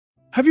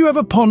Have you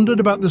ever pondered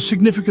about the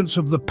significance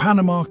of the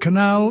Panama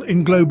Canal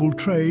in global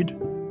trade?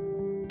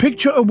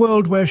 Picture a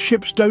world where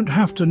ships don't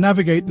have to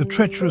navigate the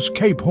treacherous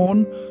Cape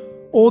Horn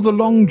or the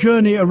long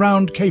journey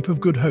around Cape of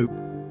Good Hope.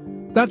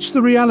 That's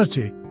the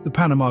reality the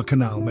Panama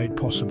Canal made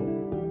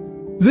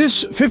possible.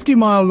 This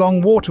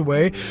 50-mile-long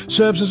waterway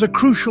serves as a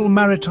crucial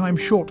maritime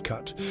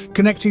shortcut,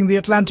 connecting the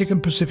Atlantic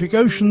and Pacific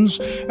Oceans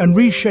and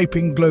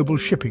reshaping global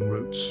shipping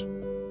routes.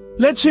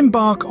 Let's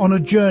embark on a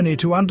journey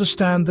to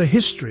understand the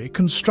history,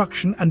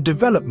 construction and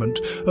development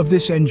of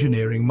this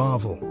engineering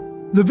marvel.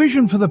 The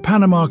vision for the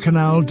Panama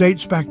Canal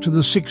dates back to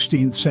the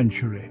 16th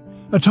century,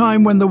 a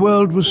time when the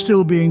world was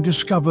still being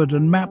discovered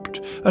and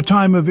mapped, a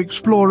time of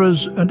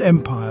explorers and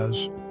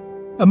empires.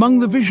 Among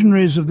the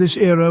visionaries of this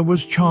era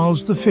was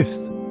Charles V,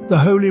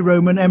 the Holy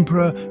Roman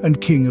Emperor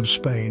and King of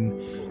Spain.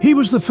 He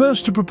was the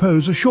first to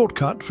propose a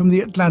shortcut from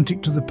the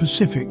Atlantic to the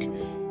Pacific,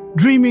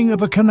 dreaming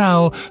of a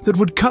canal that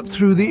would cut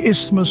through the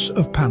Isthmus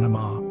of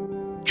Panama.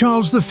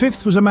 Charles V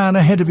was a man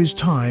ahead of his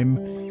time.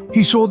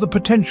 He saw the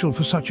potential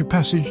for such a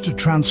passage to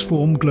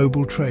transform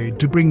global trade,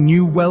 to bring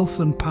new wealth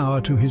and power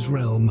to his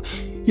realm.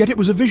 Yet it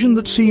was a vision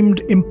that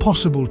seemed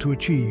impossible to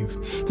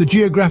achieve. The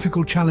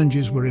geographical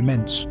challenges were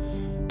immense.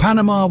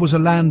 Panama was a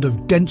land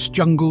of dense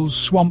jungles,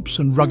 swamps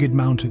and rugged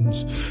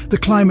mountains. The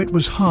climate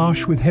was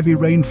harsh with heavy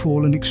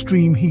rainfall and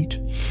extreme heat.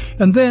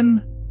 And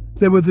then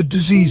there were the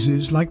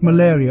diseases like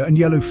malaria and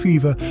yellow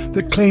fever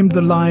that claimed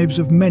the lives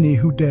of many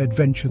who dared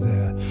venture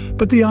there.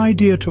 But the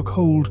idea took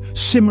hold,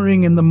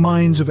 simmering in the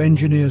minds of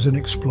engineers and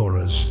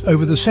explorers.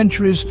 Over the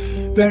centuries,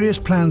 various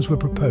plans were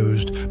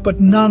proposed,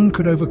 but none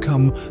could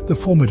overcome the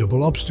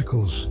formidable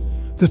obstacles.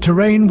 The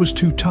terrain was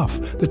too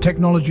tough, the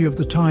technology of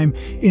the time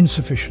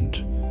insufficient.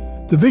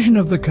 The vision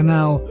of the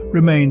canal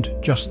remained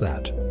just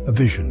that, a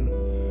vision.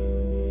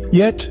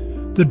 Yet,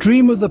 the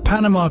dream of the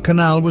Panama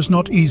Canal was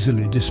not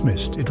easily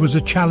dismissed. It was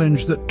a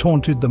challenge that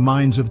taunted the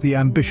minds of the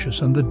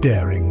ambitious and the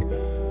daring.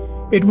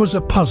 It was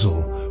a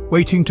puzzle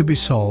waiting to be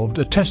solved,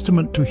 a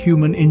testament to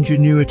human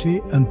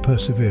ingenuity and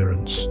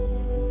perseverance.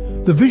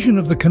 The vision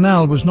of the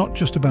canal was not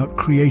just about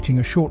creating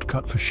a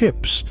shortcut for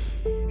ships.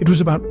 It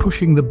was about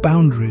pushing the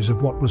boundaries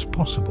of what was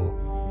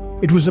possible.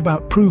 It was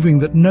about proving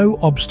that no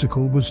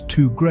obstacle was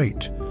too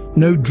great,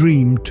 no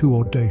dream too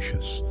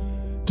audacious.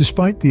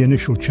 Despite the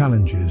initial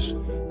challenges,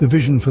 the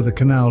vision for the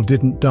canal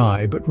didn't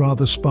die, but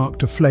rather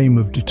sparked a flame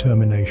of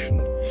determination.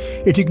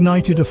 It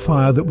ignited a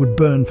fire that would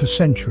burn for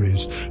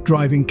centuries,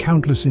 driving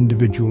countless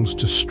individuals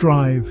to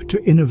strive,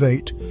 to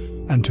innovate,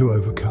 and to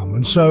overcome.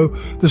 And so,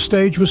 the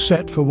stage was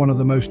set for one of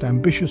the most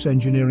ambitious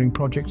engineering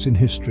projects in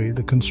history,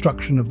 the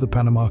construction of the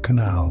Panama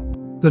Canal.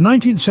 The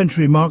 19th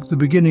century marked the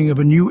beginning of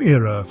a new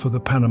era for the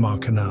Panama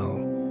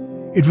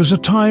Canal. It was a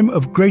time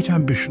of great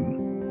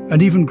ambition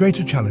and even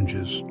greater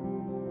challenges.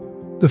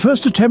 The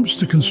first attempts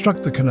to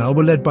construct the canal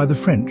were led by the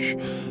French,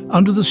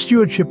 under the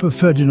stewardship of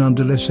Ferdinand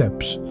de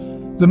Lesseps,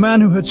 the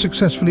man who had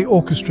successfully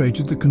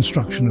orchestrated the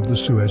construction of the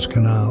Suez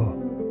Canal.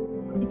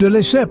 De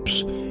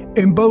Lesseps,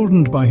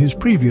 emboldened by his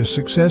previous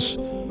success,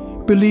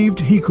 believed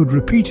he could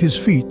repeat his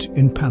feat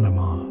in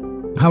Panama.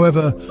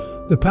 However,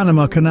 the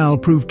Panama Canal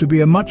proved to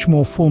be a much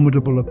more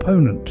formidable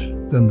opponent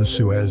than the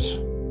Suez.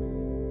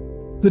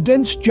 The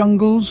dense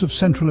jungles of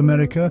Central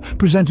America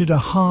presented a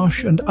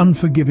harsh and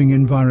unforgiving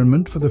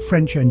environment for the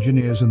French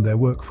engineers and their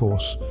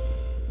workforce.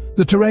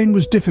 The terrain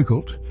was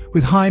difficult,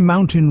 with high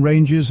mountain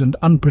ranges and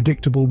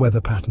unpredictable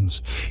weather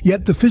patterns.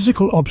 Yet the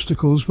physical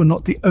obstacles were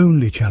not the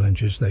only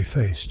challenges they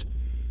faced.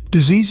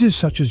 Diseases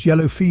such as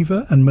yellow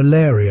fever and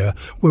malaria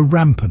were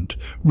rampant,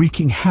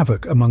 wreaking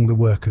havoc among the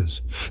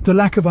workers. The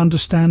lack of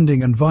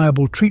understanding and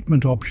viable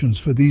treatment options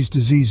for these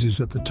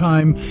diseases at the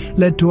time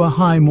led to a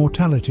high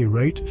mortality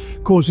rate,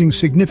 causing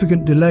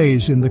significant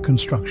delays in the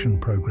construction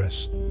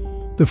progress.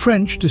 The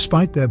French,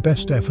 despite their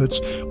best efforts,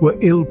 were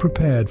ill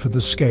prepared for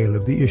the scale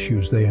of the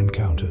issues they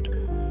encountered.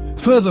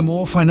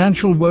 Furthermore,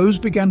 financial woes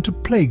began to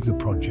plague the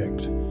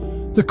project.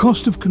 The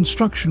cost of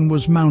construction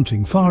was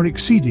mounting, far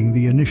exceeding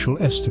the initial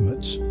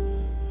estimates.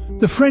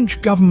 The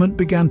French government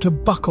began to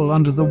buckle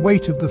under the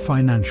weight of the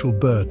financial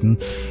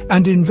burden,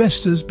 and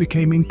investors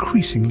became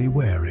increasingly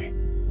wary.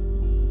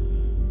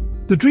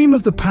 The dream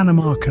of the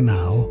Panama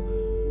Canal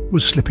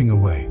was slipping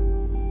away.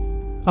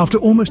 After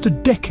almost a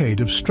decade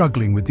of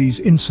struggling with these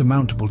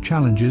insurmountable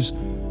challenges,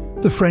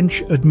 the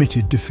French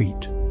admitted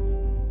defeat.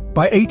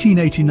 By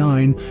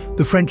 1889,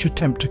 the French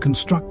attempt to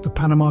construct the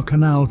Panama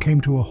Canal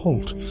came to a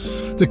halt.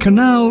 The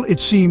canal,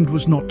 it seemed,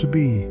 was not to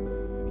be.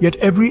 Yet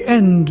every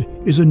end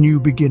is a new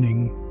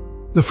beginning.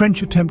 The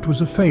French attempt was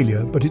a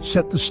failure, but it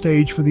set the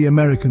stage for the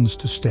Americans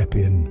to step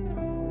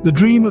in. The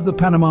dream of the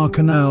Panama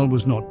Canal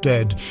was not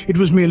dead. It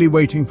was merely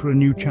waiting for a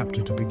new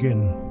chapter to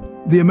begin.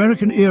 The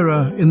American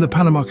era in the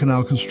Panama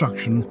Canal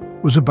construction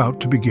was about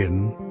to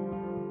begin.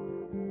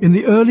 In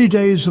the early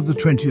days of the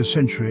 20th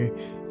century,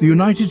 the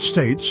United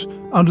States,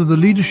 under the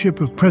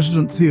leadership of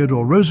President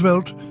Theodore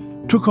Roosevelt,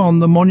 took on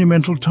the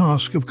monumental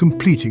task of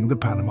completing the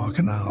Panama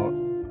Canal.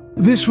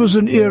 This was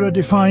an era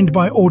defined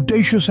by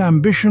audacious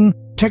ambition,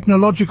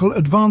 technological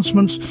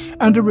advancements,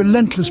 and a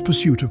relentless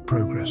pursuit of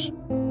progress.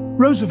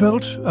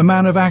 Roosevelt, a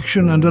man of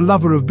action and a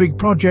lover of big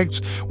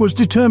projects, was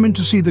determined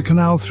to see the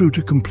canal through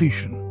to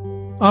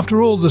completion.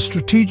 After all, the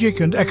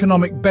strategic and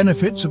economic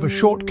benefits of a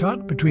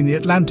shortcut between the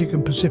Atlantic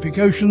and Pacific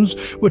Oceans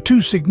were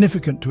too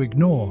significant to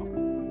ignore.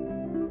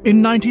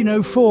 In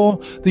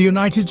 1904, the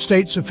United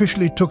States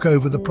officially took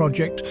over the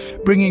project,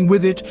 bringing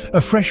with it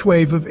a fresh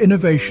wave of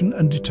innovation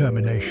and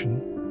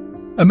determination.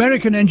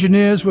 American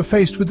engineers were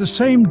faced with the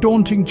same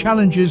daunting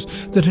challenges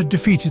that had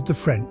defeated the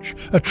French: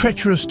 a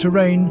treacherous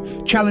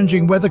terrain,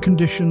 challenging weather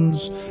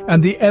conditions,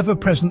 and the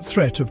ever-present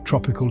threat of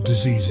tropical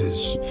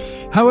diseases.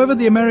 However,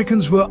 the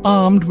Americans were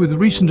armed with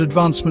recent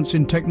advancements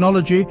in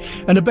technology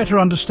and a better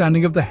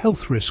understanding of the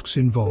health risks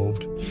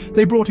involved.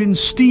 They brought in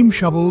steam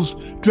shovels,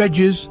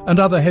 dredges, and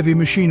other heavy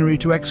machinery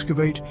to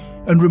excavate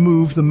and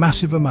remove the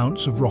massive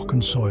amounts of rock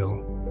and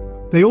soil.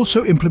 They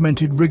also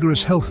implemented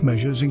rigorous health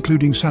measures,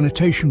 including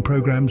sanitation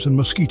programs and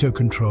mosquito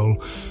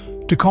control,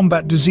 to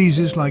combat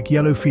diseases like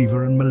yellow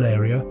fever and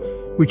malaria,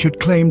 which had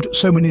claimed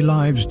so many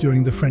lives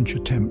during the French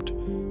attempt.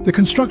 The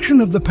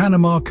construction of the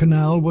Panama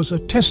Canal was a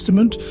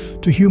testament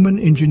to human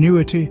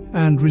ingenuity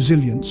and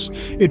resilience.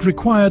 It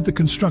required the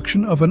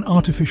construction of an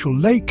artificial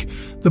lake,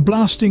 the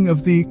blasting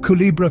of the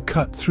Culebra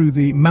Cut through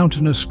the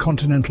mountainous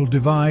continental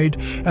divide,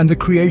 and the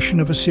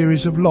creation of a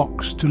series of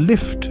locks to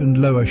lift and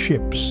lower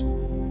ships.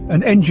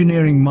 An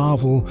engineering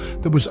marvel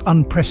that was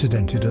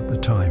unprecedented at the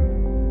time.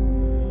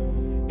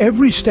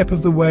 Every step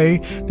of the way,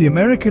 the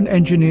American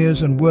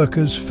engineers and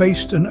workers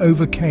faced and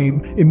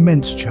overcame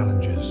immense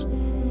challenges.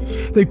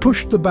 They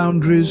pushed the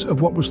boundaries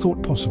of what was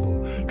thought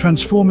possible,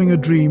 transforming a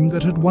dream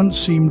that had once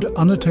seemed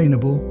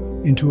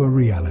unattainable into a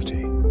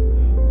reality.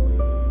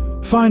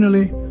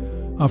 Finally,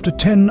 after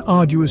 10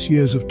 arduous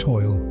years of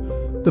toil,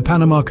 the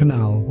Panama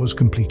Canal was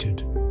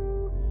completed.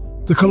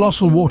 The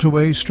colossal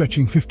waterway,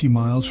 stretching 50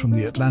 miles from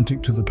the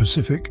Atlantic to the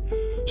Pacific,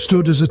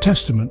 stood as a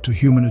testament to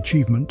human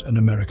achievement and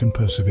American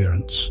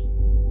perseverance.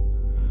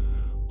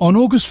 On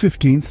August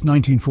 15,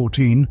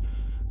 1914,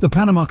 the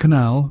Panama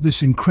Canal,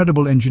 this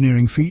incredible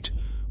engineering feat,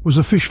 was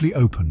officially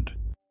opened.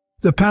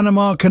 The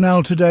Panama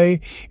Canal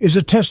today is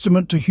a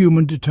testament to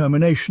human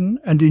determination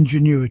and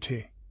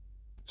ingenuity.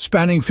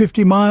 Spanning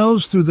 50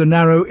 miles through the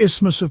narrow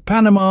Isthmus of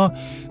Panama,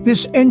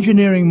 this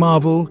engineering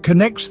marvel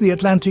connects the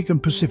Atlantic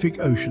and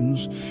Pacific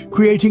Oceans,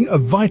 creating a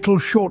vital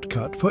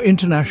shortcut for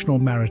international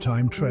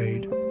maritime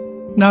trade.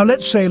 Now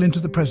let's sail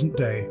into the present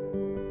day.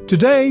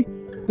 Today,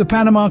 the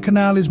Panama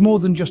Canal is more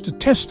than just a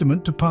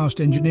testament to past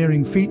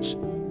engineering feats.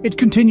 It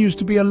continues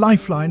to be a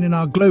lifeline in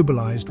our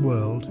globalized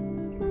world.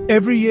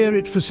 Every year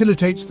it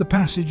facilitates the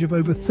passage of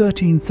over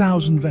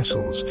 13,000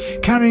 vessels,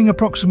 carrying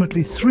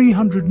approximately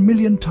 300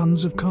 million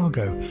tons of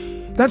cargo.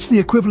 That's the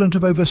equivalent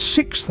of over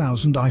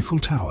 6,000 Eiffel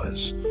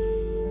Towers.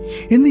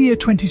 In the year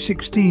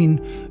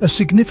 2016, a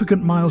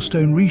significant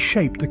milestone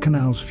reshaped the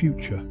canal's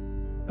future.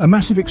 A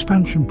massive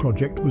expansion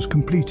project was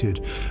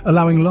completed,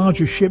 allowing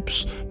larger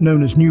ships,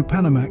 known as New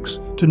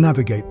Panamax, to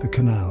navigate the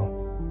canal.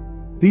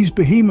 These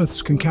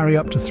behemoths can carry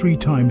up to 3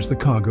 times the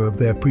cargo of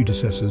their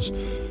predecessors,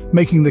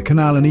 making the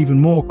canal an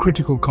even more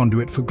critical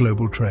conduit for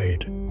global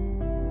trade.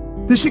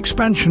 This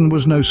expansion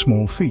was no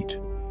small feat.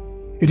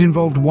 It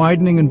involved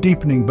widening and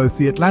deepening both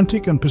the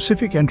Atlantic and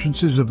Pacific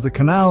entrances of the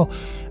canal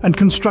and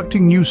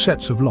constructing new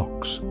sets of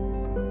locks.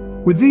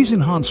 With these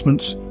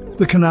enhancements,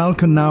 the canal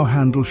can now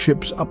handle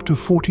ships up to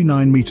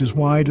 49 meters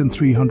wide and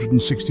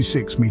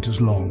 366 meters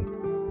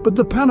long. But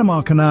the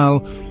Panama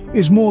Canal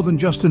is more than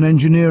just an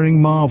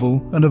engineering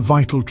marvel and a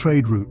vital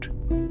trade route.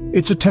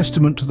 It's a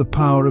testament to the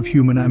power of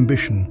human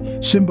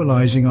ambition,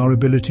 symbolizing our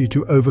ability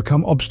to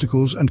overcome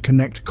obstacles and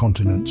connect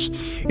continents.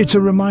 It's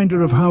a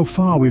reminder of how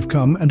far we've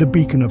come and a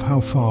beacon of how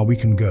far we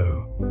can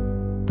go.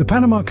 The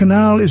Panama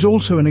Canal is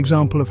also an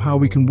example of how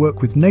we can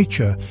work with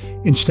nature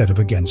instead of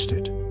against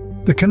it.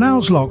 The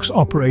canal's locks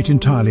operate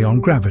entirely on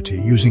gravity,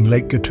 using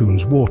Lake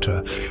Gatун's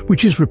water,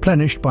 which is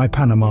replenished by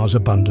Panama's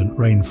abundant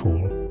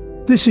rainfall.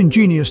 This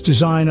ingenious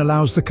design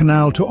allows the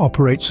canal to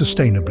operate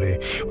sustainably,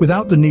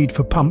 without the need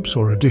for pumps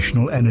or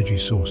additional energy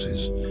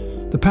sources.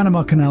 The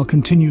Panama Canal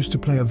continues to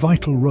play a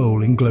vital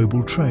role in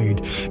global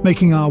trade,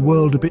 making our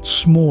world a bit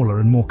smaller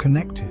and more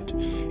connected.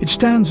 It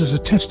stands as a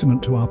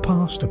testament to our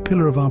past, a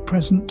pillar of our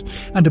present,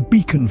 and a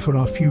beacon for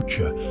our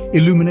future,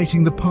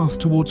 illuminating the path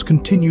towards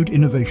continued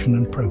innovation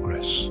and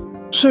progress.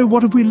 So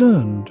what have we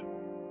learned?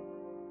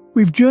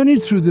 We've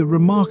journeyed through the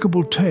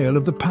remarkable tale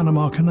of the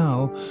Panama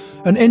Canal,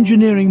 an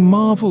engineering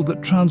marvel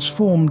that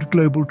transformed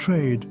global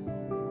trade.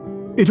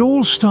 It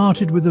all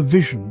started with a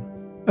vision,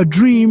 a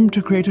dream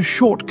to create a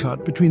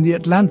shortcut between the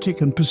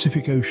Atlantic and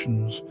Pacific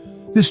Oceans.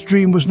 This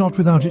dream was not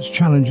without its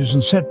challenges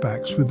and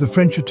setbacks, with the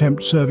French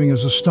attempt serving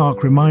as a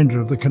stark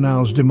reminder of the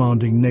canal's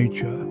demanding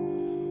nature.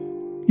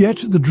 Yet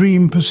the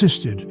dream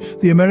persisted.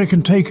 The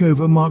American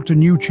takeover marked a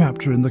new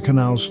chapter in the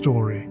canal's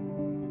story.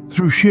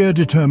 Through sheer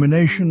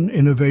determination,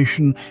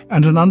 innovation,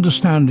 and an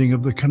understanding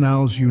of the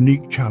canal's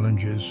unique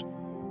challenges,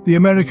 the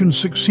Americans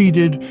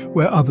succeeded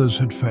where others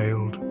had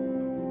failed.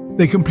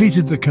 They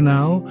completed the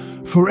canal,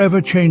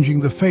 forever changing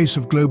the face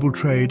of global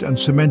trade and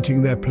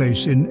cementing their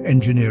place in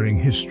engineering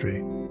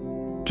history.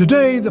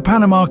 Today, the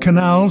Panama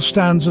Canal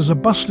stands as a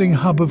bustling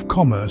hub of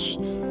commerce,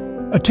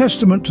 a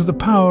testament to the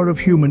power of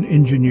human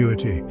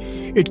ingenuity.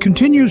 It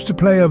continues to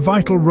play a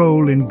vital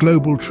role in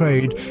global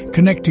trade,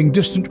 connecting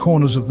distant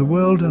corners of the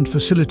world and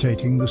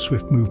facilitating the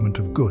swift movement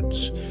of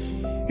goods.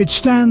 It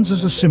stands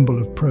as a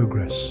symbol of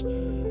progress,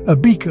 a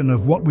beacon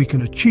of what we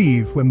can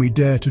achieve when we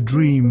dare to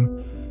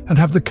dream and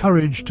have the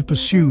courage to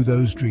pursue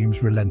those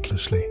dreams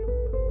relentlessly.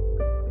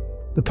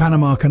 The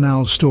Panama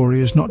Canal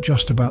story is not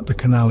just about the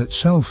canal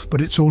itself, but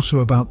it's also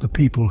about the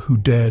people who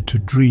dared to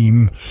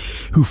dream,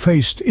 who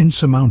faced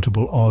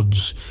insurmountable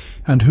odds,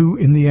 and who,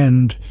 in the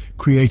end,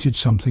 created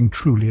something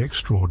truly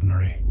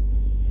extraordinary.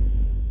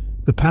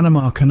 The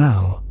Panama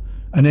Canal,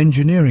 an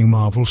engineering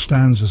marvel,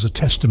 stands as a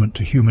testament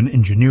to human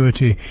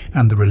ingenuity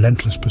and the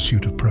relentless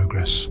pursuit of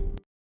progress.